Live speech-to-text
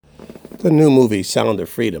The new movie Sound of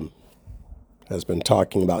Freedom has been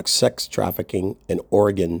talking about sex trafficking and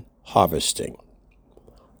organ harvesting.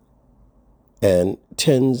 And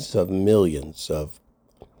tens of millions of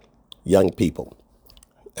young people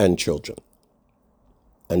and children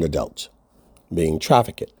and adults being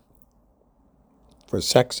trafficked for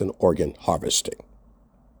sex and organ harvesting.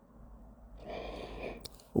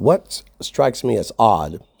 What strikes me as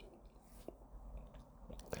odd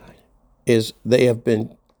is they have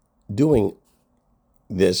been doing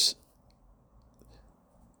this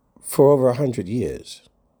for over 100 years.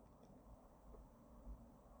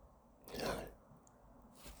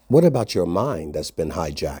 What about your mind that's been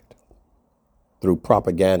hijacked through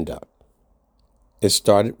propaganda? It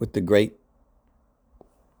started with the great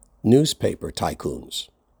newspaper tycoons.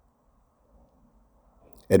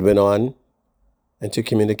 It went on into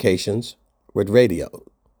communications with radio,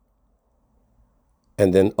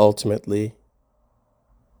 and then ultimately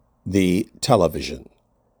the television,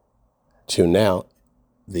 to now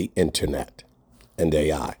the internet and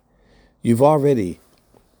AI. You've already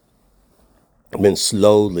been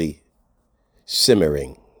slowly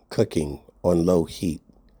simmering, cooking on low heat,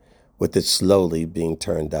 with it slowly being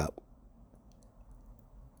turned up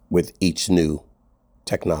with each new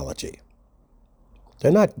technology.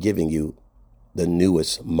 They're not giving you the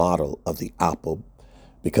newest model of the Apple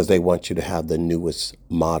because they want you to have the newest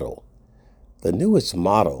model. The newest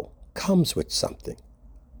model comes with something,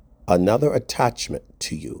 another attachment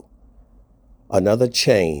to you, another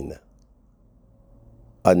chain,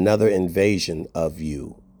 another invasion of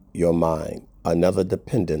you, your mind, another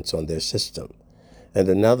dependence on their system, and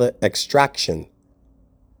another extraction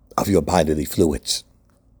of your bodily fluids,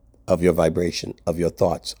 of your vibration, of your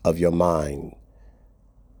thoughts, of your mind,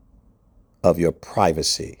 of your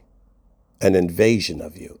privacy, an invasion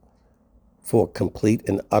of you for complete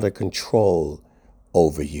and utter control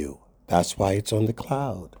over you. That's why it's on the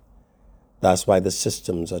cloud. That's why the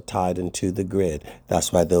systems are tied into the grid.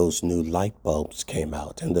 That's why those new light bulbs came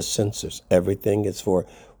out and the sensors. Everything is for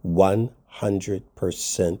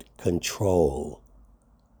 100% control.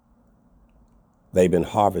 They've been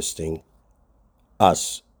harvesting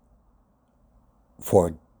us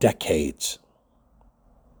for decades.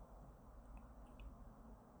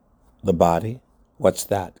 The body, what's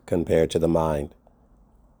that compared to the mind?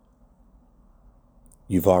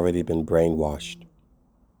 You've already been brainwashed.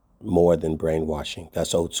 More than brainwashing.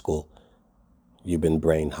 That's old school. You've been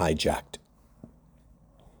brain hijacked.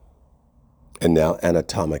 And now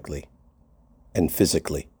anatomically and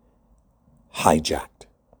physically hijacked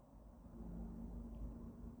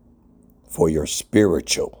for your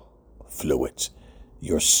spiritual fluids,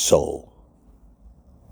 your soul,